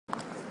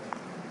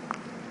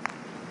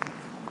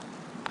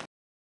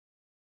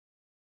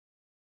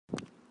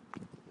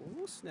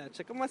Oh snap,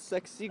 check out my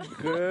sexy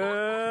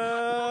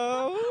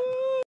girl.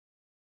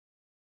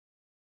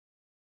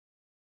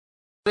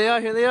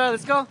 Here they are,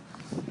 let's go.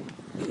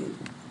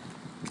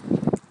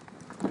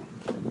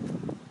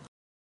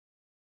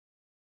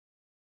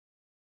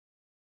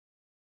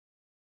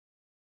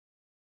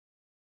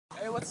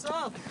 Hey, what's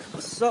up?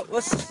 What's up,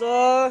 what's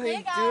up?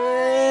 Hey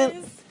How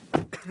you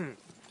doing?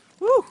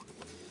 Woo!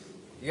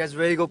 You guys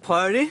ready to go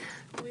party?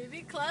 We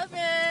be clubbing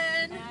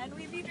and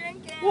we be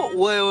drinking.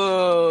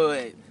 Whoa,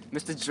 wait.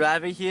 Mr.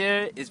 Driver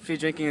here is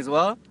pre-drinking as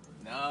well?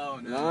 No,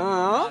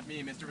 not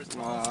me, Mr.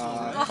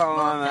 Responsible. Come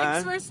on,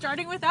 man. Thanks for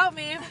starting without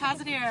me.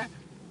 Pass it here.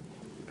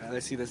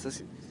 Let's see.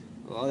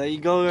 Oh, there you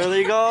go, girl.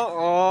 There you go.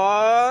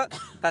 Oh,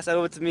 pass that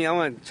over to me. I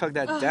want to chug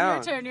that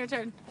down. Your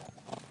turn.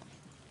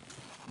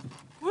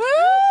 Woo!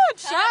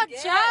 Chug.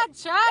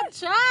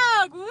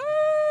 Woo!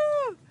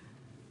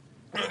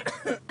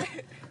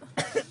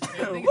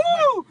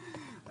 Woo!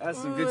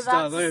 That's some good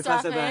stuff. Let me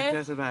pass it back. eh?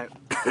 Pass it back.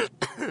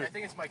 I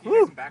think it's Mike. Can you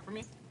get some back for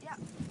me? Yeah.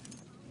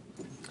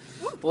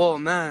 Oh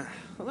man,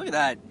 look at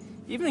that.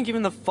 Even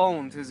giving the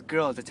phone to his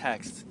girl to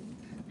text.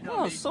 You know,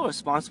 Oh, so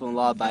responsible and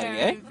law-abiding,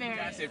 eh? you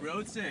gotta say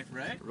road safe,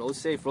 right? Road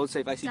safe,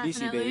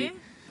 ICDC, baby.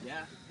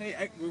 Yeah.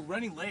 Hey, we're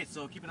running late,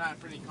 so keep an eye out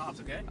for any cops,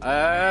 okay?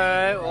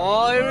 Alright,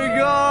 oh, here we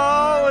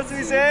go. What's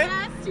he say?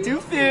 Too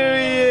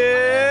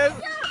furious.